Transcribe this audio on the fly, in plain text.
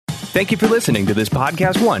Thank you for listening to this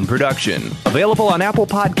Podcast One production. Available on Apple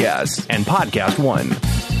Podcasts and Podcast One.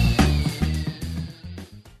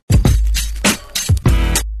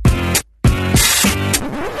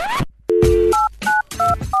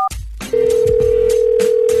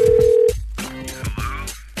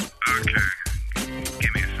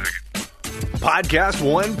 Podcast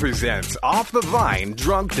One presents Off the Vine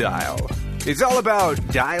Drunk Dial. It's all about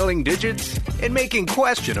dialing digits and making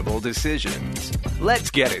questionable decisions.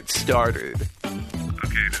 Let's get it started. Okay,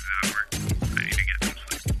 does that work? I need to get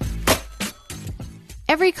some sleep.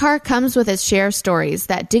 Every car comes with its share of stories.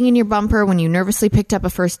 That ding in your bumper when you nervously picked up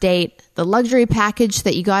a first date, the luxury package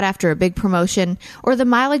that you got after a big promotion, or the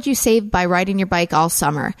mileage you saved by riding your bike all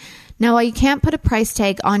summer. Now, while you can't put a price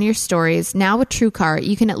tag on your stories, now with TrueCar,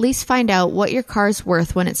 you can at least find out what your car's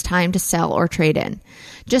worth when it's time to sell or trade in.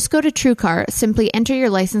 Just go to TrueCar, simply enter your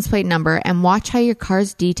license plate number, and watch how your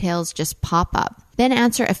car's details just pop up. Then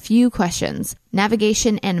answer a few questions.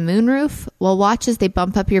 Navigation and moonroof? Well, watch as they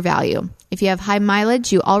bump up your value. If you have high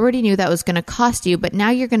mileage, you already knew that was going to cost you, but now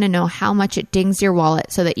you're going to know how much it dings your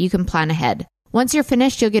wallet so that you can plan ahead. Once you're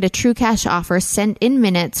finished, you'll get a true cash offer sent in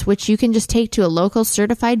minutes, which you can just take to a local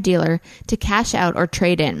certified dealer to cash out or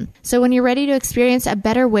trade in. So when you're ready to experience a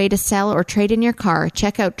better way to sell or trade in your car,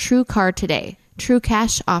 check out TrueCar today. True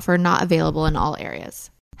cash offer not available in all areas.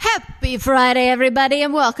 Happy Friday, everybody,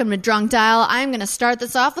 and welcome to Drunk Dial. I'm going to start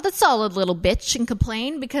this off with a solid little bitch and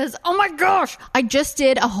complain because, oh my gosh, I just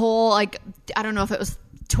did a whole, I don't know if it was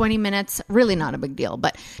 20 minutes, really not a big deal,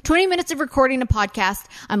 but 20 minutes of recording a podcast.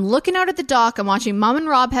 I'm looking out at the dock. I'm watching Mom and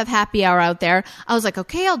Rob have happy hour out there. I was like,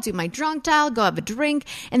 okay, I'll do my drunk dial, go have a drink.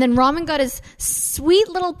 And then Ramen got his sweet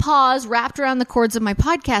little paws wrapped around the cords of my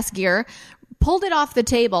podcast gear, pulled it off the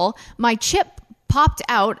table. My chip popped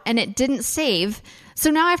out and it didn't save. So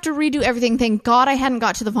now I have to redo everything. Thank God I hadn't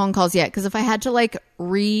got to the phone calls yet, because if I had to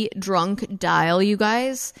re-drunk dial you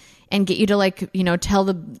guys and get you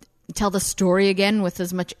to tell the story again with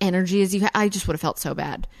as much energy as you I just would have felt so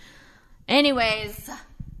bad. Anyways.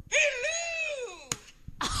 Hello!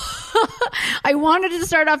 I wanted to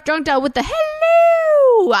start off Drunk Dial with the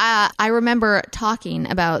hello! I remember talking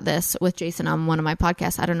about this with Jason on one of my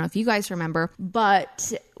podcasts. I don't know if you guys remember,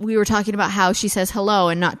 but we were talking about how she says hello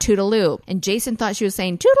and not toodaloo. And Jason thought she was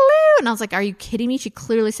saying toodaloo. And I was like, are you kidding me? She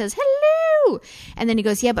clearly says hello. And then he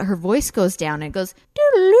goes, yeah, but her voice goes down and it goes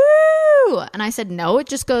toodaloo. And I said, no, it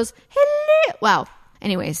just goes hello. Wow.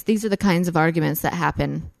 Anyways, these are the kinds of arguments that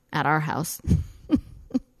happen at our house.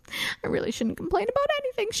 I really shouldn't complain about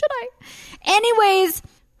anything, should I? Anyways,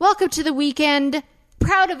 welcome to the weekend.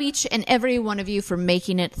 Proud of each and every one of you for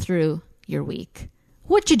making it through your week.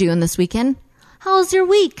 What you doing this weekend? How's your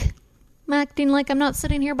week? I'm acting like I'm not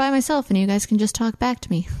sitting here by myself and you guys can just talk back to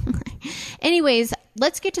me. Anyways,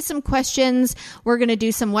 let's get to some questions. We're going to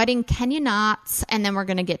do some wedding can you nots, and then we're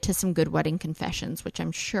going to get to some good wedding confessions, which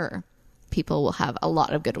I'm sure people will have a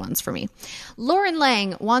lot of good ones for me. Lauren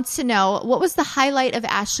Lang wants to know, what was the highlight of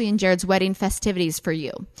Ashley and Jared's wedding festivities for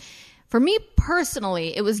you? For me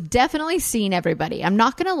personally, it was definitely seeing everybody. I'm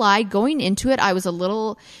not going to lie, going into it, I was a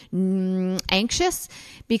little anxious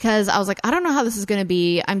because I was like, I don't know how this is going to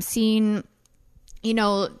be. I'm seeing,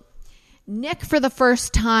 Nick for the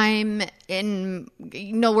first time in,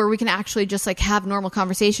 where we can actually just have normal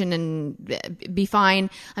conversation and be fine.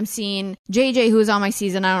 I'm seeing JJ, who is on my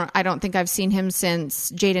season. I don't think I've seen him since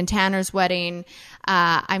Jade and Tanner's wedding.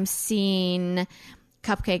 I'm seeing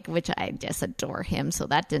Cupcake, which I just adore him, so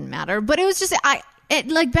that didn't matter. But it was just,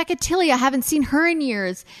 Becca Tilly, I haven't seen her in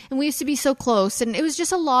years, and we used to be so close, and it was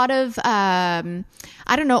just a lot of,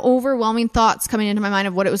 overwhelming thoughts coming into my mind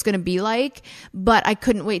of what it was going to be like, but I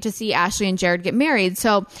couldn't wait to see Ashley and Jared get married.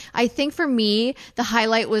 So I think for me, the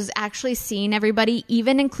highlight was actually seeing everybody,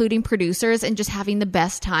 even including producers, and just having the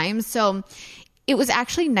best time. So it was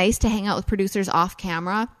actually nice to hang out with producers off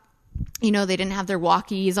camera. They didn't have their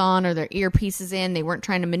walkies on or their earpieces in. They weren't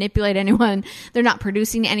trying to manipulate anyone. They're not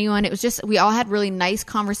producing anyone. It was just, we all had really nice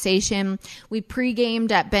conversation. We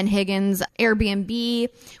pre-gamed at Ben Higgins' Airbnb,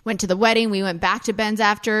 went to the wedding. We went back to Ben's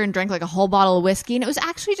after and drank a whole bottle of whiskey. And it was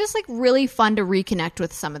actually just really fun to reconnect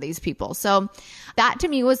with some of these people. So that to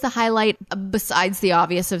me was the highlight, besides the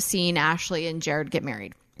obvious of seeing Ashley and Jared get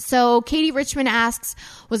married. So Katie Richmond asks,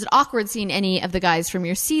 was it awkward seeing any of the guys from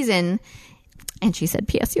your season? And she said,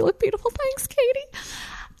 P.S. you look beautiful. Thanks, Katie.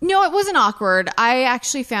 No, it wasn't awkward. I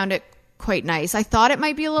actually found it quite nice. I thought it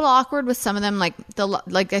might be a little awkward with some of them. I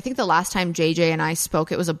think the last time JJ and I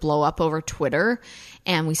spoke, it was a blow up over Twitter,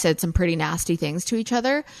 and we said some pretty nasty things to each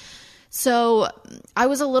other. So I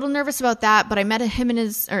was a little nervous about that, but I met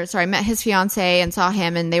his fiance and saw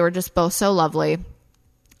him, and they were just both so lovely.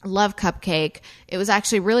 Love Cupcake. It was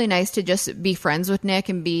actually really nice to just be friends with Nick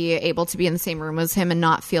and be able to be in the same room as him and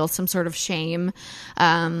not feel some sort of shame.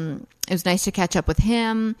 It was nice to catch up with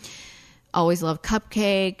him. Always loved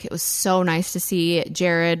Cupcake. It was so nice to see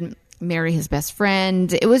Jared marry his best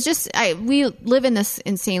friend. It was just, we live in this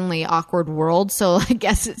insanely awkward world, so I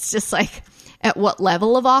guess it's just like, at what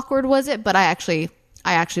level of awkward was it? But I actually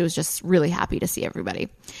was just really happy to see everybody.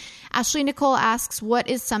 Ashley Nicole asks, what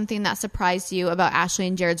is something that surprised you about Ashley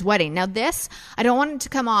and Jared's wedding? Now this, I don't want it to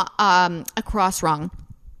come across wrong,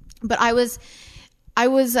 but I was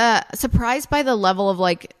surprised by the level of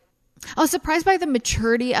like, I was surprised by the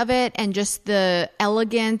maturity of it and just the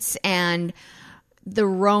elegance and the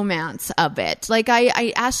romance of it. Like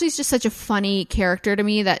Ashley's just such a funny character to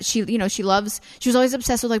me that she was always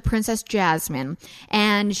obsessed with like Princess Jasmine,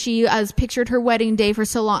 and she has pictured her wedding day for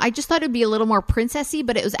so long. I just thought it'd be a little more princessy,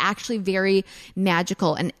 but it was actually very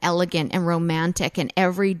magical and elegant and romantic, and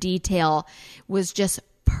every detail was just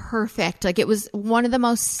perfect. Like it was one of the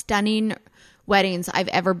most stunning weddings I've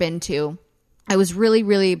ever been to. I was really,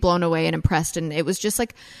 really blown away and impressed. And it was just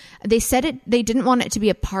like, they said they didn't want it to be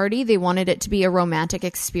a party. They wanted it to be a romantic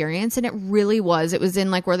experience. And it really was. It was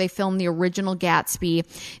in like where they filmed the original Gatsby.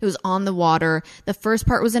 It was on the water. The first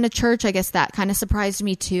part was in a church. I guess that kind of surprised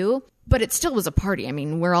me too. But it still was a party. I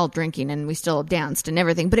mean, we're all drinking and we still danced and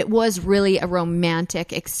everything. But it was really a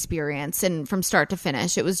romantic experience. And from start to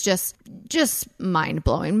finish, it was just mind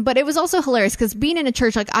blowing. But it was also hilarious because being in a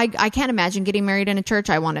church, like I can't imagine getting married in a church.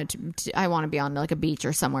 I want to be on like a beach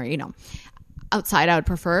or somewhere, outside I would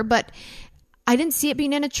prefer. But I didn't see it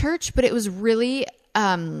being in a church, but it was really,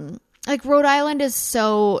 like Rhode Island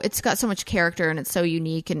it's got so much character and it's so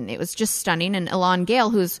unique, and it was just stunning. And Elan Gale,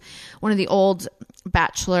 who's one of the old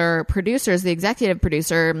Bachelor producers, the executive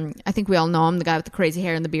producer, I think we all know him, the guy with the crazy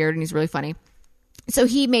hair and the beard, and he's really funny. So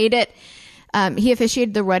he made it, he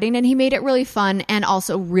officiated the wedding, and he made it really fun and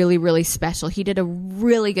also really, really special. He did a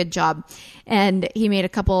really good job, and he made a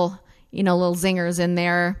couple, little zingers in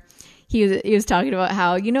there. He was talking about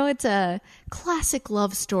how, it's a classic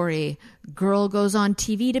love story. Girl goes on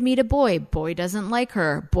TV to meet a boy. Boy doesn't like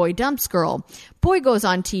her. Boy dumps girl. Boy goes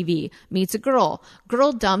on TV, meets a girl.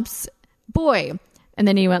 Girl dumps boy. And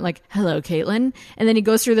then he went like, hello, Kaitlyn. And then he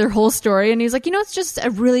goes through their whole story, and he's like, it's just a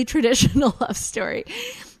really traditional love story.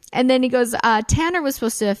 And then he goes, Tanner was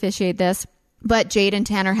supposed to officiate this, but Jade and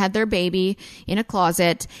Tanner had their baby in a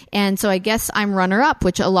closet. And so I guess I'm runner up,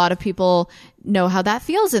 which a lot of people know how that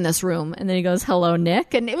feels in this room. And then he goes, hello,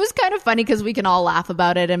 Nick. And it was kind of funny because we can all laugh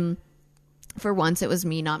about it. And for once, it was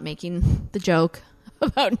me not making the joke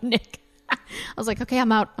about Nick. I was like, okay,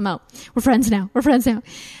 I'm out. We're friends now.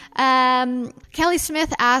 Kelly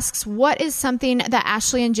Smith asks, what is something that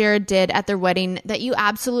Ashley and Jared did at their wedding that you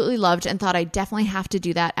absolutely loved and thought I definitely have to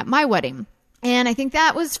do that at my wedding? And I think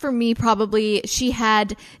that was for me probably, she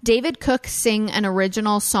had David Cook sing an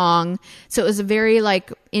original song. So it was a very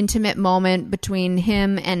like intimate moment between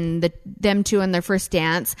him and them two in their first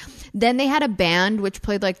dance. Then they had a band which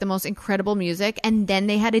played like the most incredible music. And then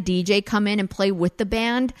they had a DJ come in and play with the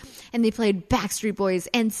band. And they played Backstreet Boys,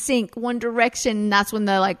 NSYNC, One Direction. And that's when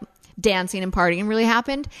the like dancing and partying really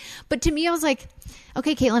happened. But to me, I was like,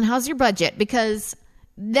 okay, Kaitlyn, how's your budget? Because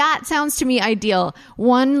that sounds to me ideal.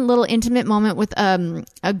 One little intimate moment with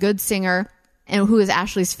a good singer, and who is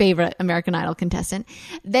Ashley's favorite American Idol contestant,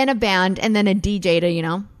 then a band, and then a DJ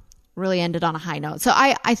to, really end it on a high note. So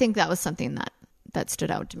I think that was something that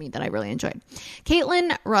stood out to me that I really enjoyed.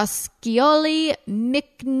 Caitlin Roscioli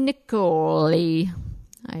McNicoli.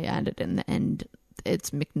 I added in the end.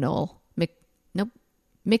 It's McNicol.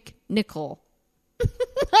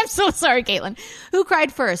 I'm so sorry, Caitlin. Who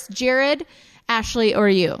cried first? Jared, Ashley, or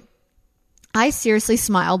you? I seriously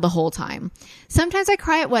smiled the whole time. Sometimes I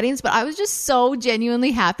cry at weddings, but I was just so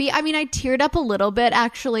genuinely happy. I mean, I teared up a little bit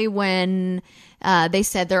actually when they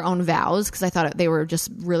said their own vows, because I thought they were just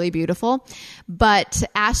really beautiful. But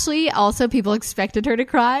Ashley, also, people expected her to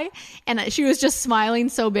cry, and she was just smiling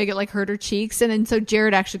so big it like hurt her cheeks. And then so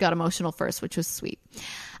Jared actually got emotional first, which was sweet.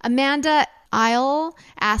 Amanda Isle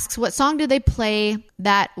asks, what song did they play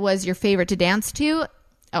that was your favorite to dance to?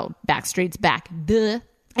 Oh, Backstreet's Back. Duh.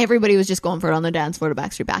 Everybody was just going for it on the dance floor to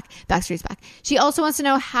Backstreet's Back. She also wants to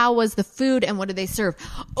know, how was the food and what did they serve?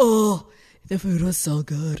 Oh, the food was so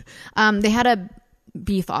good. They had a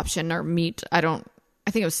beef option or meat. I think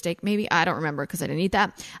it was steak maybe. I don't remember because I didn't eat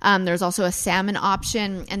that. There's also a salmon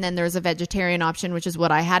option, and then there's a vegetarian option, which is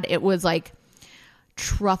what I had. It was like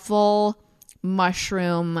truffle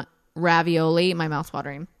mushroom ravioli. My mouth's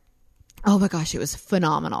watering. Oh my gosh, it was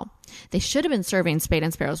phenomenal. They should have been serving Spade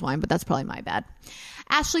and Sparrow's wine, but that's probably my bad.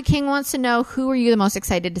 Ashley King wants to know, who are you the most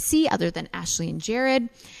excited to see other than Ashley and Jared?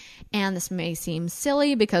 And this may seem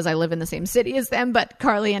silly because I live in the same city as them, but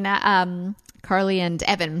Carly and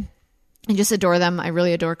Evan. I just adore them. I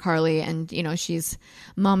really adore Carly, and you know, she's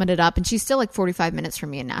mumming it up, and she's still like 45 minutes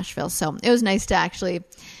from me in Nashville. So it was nice to actually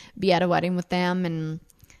be at a wedding with them, and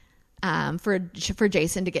for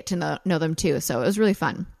Jason to get to know them too. So it was really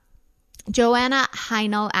fun. Joanna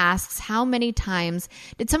Heinel asks, how many times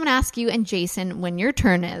did someone ask you and Jason when your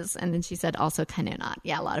turn is? And then she said, also kind of not.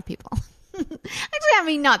 Yeah, a lot of people. Actually, I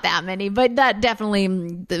mean, not that many, but that definitely,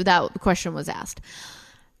 that question was asked.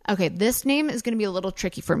 Okay, this name is going to be a little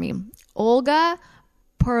tricky for me. Olga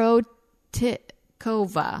Porotikova.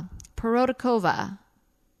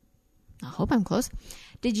 I hope I'm close.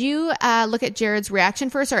 Did you look at Jared's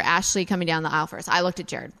reaction first or Ashley coming down the aisle first? I looked at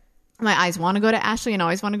Jared. My eyes want to go to Ashley and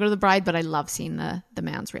always want to go to the bride, but I love seeing the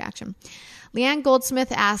man's reaction. Leanne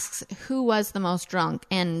Goldsmith asks, who was the most drunk?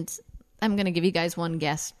 And I'm going to give you guys one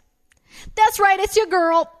guess. That's right, it's your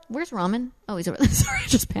girl. Where's Ramen? Oh, he's over there. Sorry, I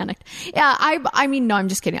just panicked. Yeah, I mean, no, I'm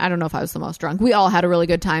just kidding. I don't know if I was the most drunk. We all had a really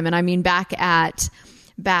good time. And I mean, back at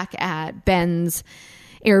Ben's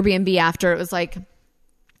Airbnb after, it was like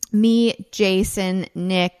me, Jason,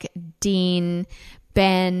 Nick, Dean,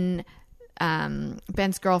 Ben,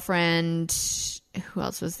 Ben's girlfriend, who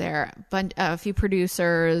else was there? A few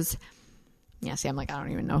producers. Yeah, see, I'm like, I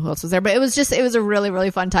don't even know who else was there, but it was a really,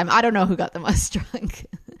 really fun time. I don't know who got the most drunk.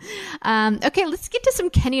 Okay, let's get to some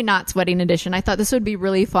Kenny Knott's wedding edition. I thought this would be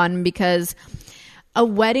really fun because a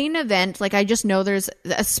wedding event, like I just know there's,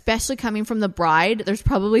 especially coming from the bride, there's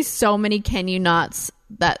probably so many Kenny Knott's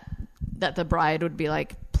that the bride would be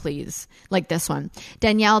like, please, like this one.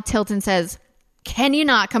 Danielle Tilton says, can you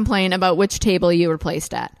not complain about which table you were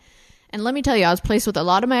placed at? And let me tell you, I was placed with a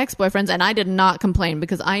lot of my ex-boyfriends and I did not complain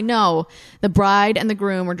because I know the bride and the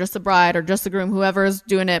groom, or just the bride or just the groom, whoever is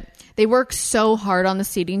doing it, they work so hard on the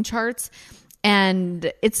seating charts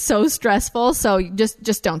and it's so stressful. So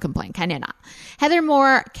just don't complain. Can you not? Heather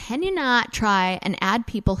Moore, can you not try and add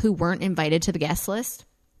people who weren't invited to the guest list?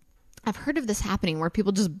 I've heard of this happening where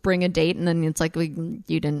people just bring a date and then it's like, you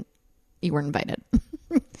weren't invited.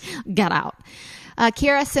 Get out.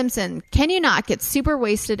 Kiara Simpson, can you not get super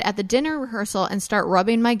wasted at the dinner rehearsal and start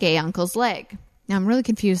rubbing my gay uncle's leg? Now, I'm really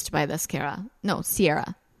confused by this, Sierra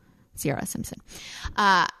Simpson.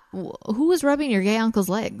 Who was rubbing your gay uncle's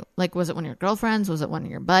leg? Like, was it one of your girlfriends? Was it one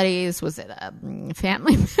of your buddies? Was it a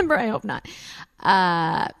family member? I hope not.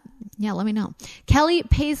 Yeah, let me know. Kelly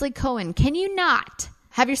Paisley Cohen, can you not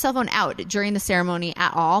have your cell phone out during the ceremony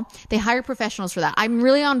at all? They hire professionals for that. I'm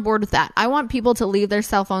really on board with that. I want people to leave their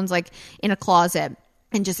cell phones like in a closet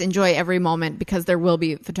and just enjoy every moment, because there will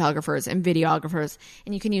be photographers and videographers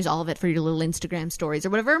and you can use all of it for your little Instagram stories or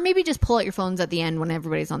whatever. Maybe just pull out your phones at the end when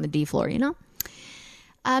everybody's on the D floor, you know?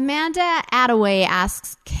 Amanda Attaway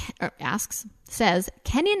says,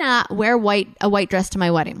 can you not wear a white dress to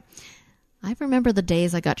my wedding? I remember the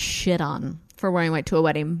days I got shit on for wearing white to a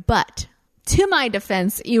wedding, but to my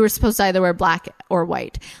defense, you were supposed to either wear black or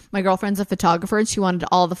white. My girlfriend's a photographer and she wanted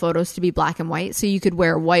all the photos to be black and white, so you could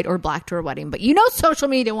wear white or black to her wedding. But you know social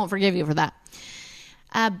media won't forgive you for that.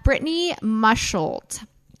 Brittany Musholt,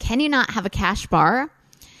 can you not have a cash bar?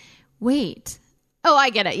 Wait. Oh, I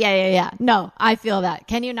get it. Yeah. No, I feel that.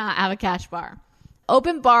 Can you not have a cash bar?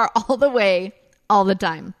 Open bar all the way, all the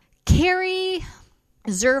time. Carrie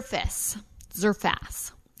Zerfas.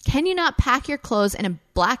 Can you not pack your clothes in a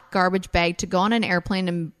black garbage bag to go on an airplane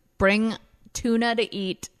and bring tuna to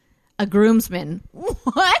eat a groomsman?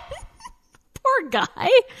 What? Poor guy.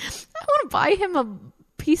 I want to buy him a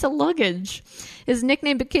piece of luggage. His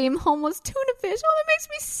nickname became homeless tuna fish. Oh, that makes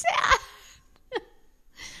me sad.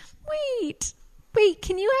 Wait,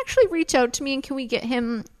 can you actually reach out to me and can we get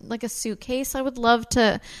him like a suitcase? I would love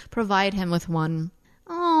to provide him with one.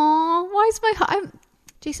 Oh, why is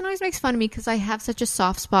Jason always makes fun of me because I have such a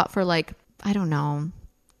soft spot for, like, I don't know,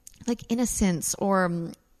 like innocence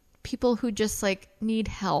or people who just like need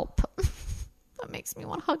help. That makes me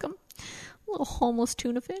want to hug them. Little homeless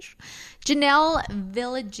tuna fish. Janelle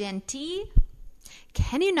Villagenti,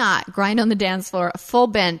 can you not grind on the dance floor full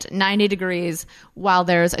bent 90 degrees while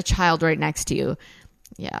there's a child right next to you?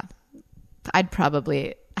 Yeah, I'd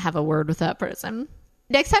probably have a word with that person.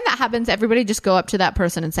 Next time that happens, everybody just go up to that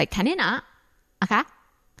person and say, can you not? Okay.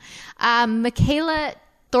 Michaela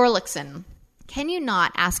Thorlickson, can you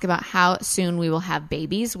not ask about how soon we will have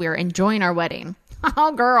babies? We are enjoying our wedding.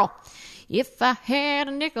 Oh, girl. If I had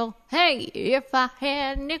a nickel, hey. If I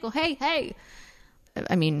had a nickel, hey.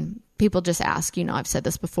 I mean, people just ask, I've said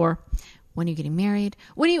this before. When are you getting married?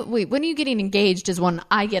 When are you getting engaged is one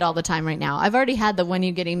I get all the time right now. I've already had the when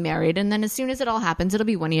you getting married, and then as soon as it all happens, it'll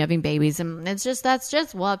be when you having babies, and that's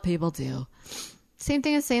just what people do. Same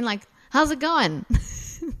thing as saying like, how's it going?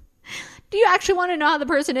 Do you actually want to know how the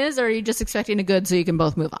person is, or are you just expecting a good so you can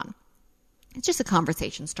both move on? It's just a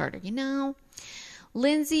conversation starter, you know?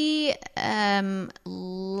 Lindsay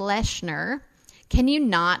Leschner, can you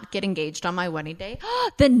not get engaged on my wedding day?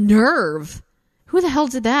 The nerve. Who the hell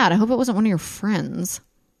did that? I hope it wasn't one of your friends.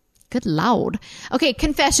 Good Lord. Okay,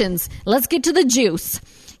 confessions. Let's get to the juice.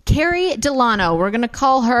 Carrie Delano, we're going to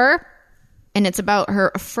call her, and it's about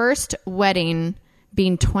her first wedding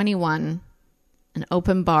being 21, an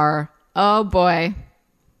open bar. Oh, boy.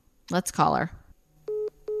 Let's call her.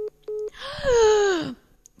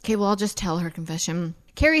 Okay, well, I'll just tell her confession.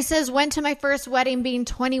 Carrie says, went to my first wedding being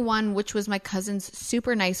 21, which was my cousin's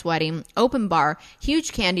super nice wedding. Open bar,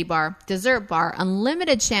 huge candy bar, dessert bar,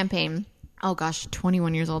 unlimited champagne. Oh gosh,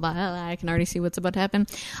 21 years old. I can already see what's about to happen.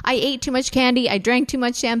 I ate too much candy. I drank too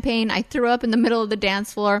much champagne. I threw up in the middle of the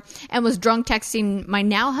dance floor and was drunk texting my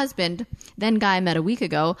now husband, then guy I met a week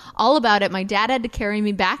ago, all about it. My dad had to carry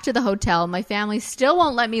me back to the hotel. My family still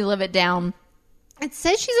won't let me live it down. It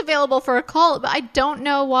says she's available for a call, but I don't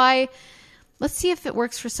know why. Let's see if it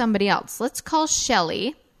works for somebody else. Let's call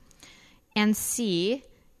Shelly and see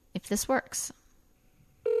if this works.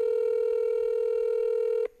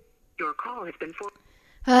 Your call has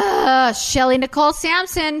been Shelly Nicole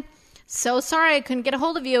Sampson. So sorry I couldn't get a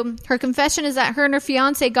hold of you. Her confession is that her and her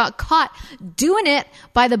fiance got caught doing it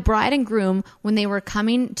by the bride and groom when they were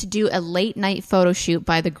coming to do a late night photo shoot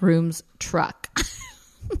by the groom's truck.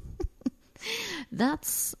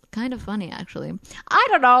 That's kind of funny, actually. I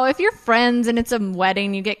don't know. If you're friends and it's a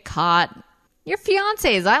wedding, you get caught. Your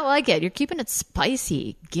fiancés, I like it. You're keeping it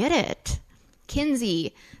spicy. Get it.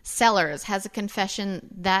 Kinsey Sellers has a confession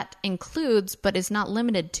that includes, but is not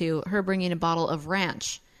limited to, her bringing a bottle of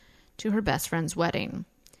ranch to her best friend's wedding.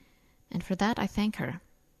 And for that, I thank her.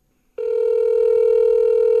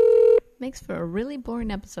 Makes for a really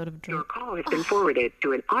boring episode of Drunk. Your call has been forwarded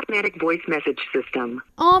to an automatic voice message system.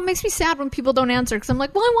 Oh, it makes me sad when people don't answer because I'm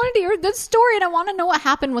like, well, I wanted to hear a good story and I want to know what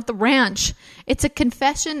happened with the ranch. It's a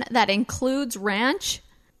confession that includes ranch.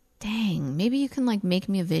 Dang, maybe you can like make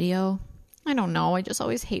me a video. I don't know. I just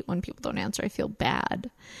always hate when people don't answer. I feel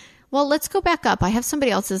bad. Well, let's go back up. I have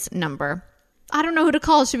somebody else's number. I don't know who to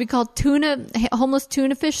call. Should we call homeless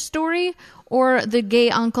tuna fish story or the gay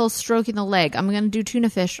uncle stroking the leg? I'm going to do tuna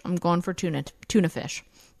fish. I'm going for tuna fish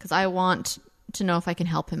because I want to know if I can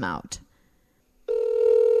help him out.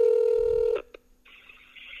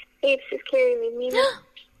 Hey, this is Carrie. Leave me.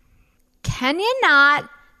 Can you not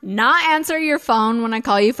answer your phone when I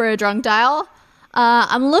call you for a drunk dial?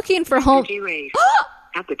 I'm looking for home.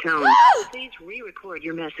 At the tone, please re-record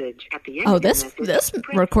your message. At the end Oh, of your this message,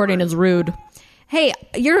 recording is rude. Hey,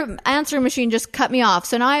 your answering machine just cut me off.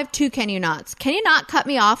 So now I have two can you nots. Can you not cut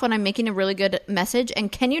me off when I'm making a really good message?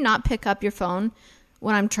 And can you not pick up your phone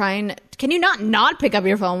when I'm trying? Can you not pick up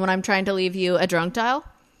your phone when I'm trying to leave you a drunk dial?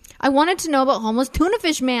 I wanted to know about homeless tuna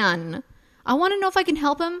fish man. I want to know if I can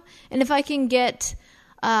help him and if I can get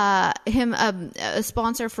him a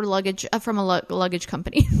sponsor for luggage from a luggage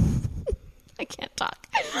company. I can't talk.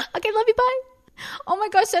 Okay, love you, bye. Oh my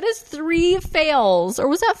gosh, that is 3 fails. Or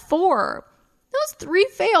was that 4? That was 3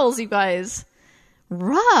 fails, you guys.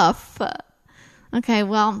 Rough. Okay,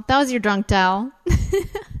 well, that was your drunk dial.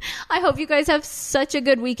 I hope you guys have such a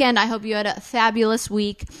good weekend. I hope you had a fabulous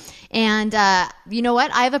week. And you know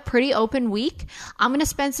what? I have a pretty open week. I'm going to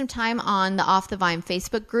spend some time on the Off the Vine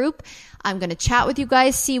Facebook group. I'm going to chat with you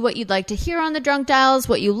guys, see what you'd like to hear on the drunk dials,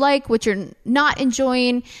 what you like, what you're not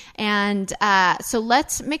enjoying. And so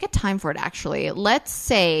let's make a time for it, actually. Let's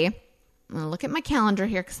say, I'm going to look at my calendar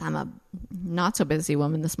here because I'm a not so busy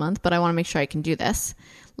woman this month, but I want to make sure I can do this.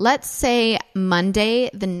 Let's say Monday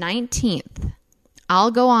the 19th.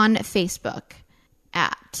 I'll go on Facebook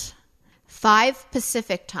at 5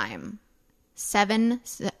 Pacific time, 7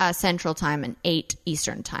 Central time, and 8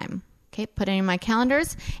 Eastern time. Okay, put it in my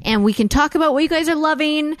calendars, and we can talk about what you guys are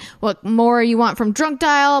loving, what more you want from Drunk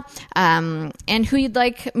Dial, and who you'd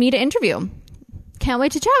like me to interview. Can't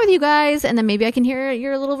wait to chat with you guys, and then maybe I can hear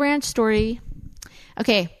your little ranch story.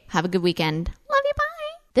 Okay, have a good weekend. Love you, bye.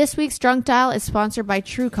 This week's Drunk Dial is sponsored by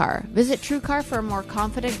TrueCar. Visit TrueCar for a more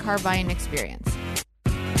confident car buying experience.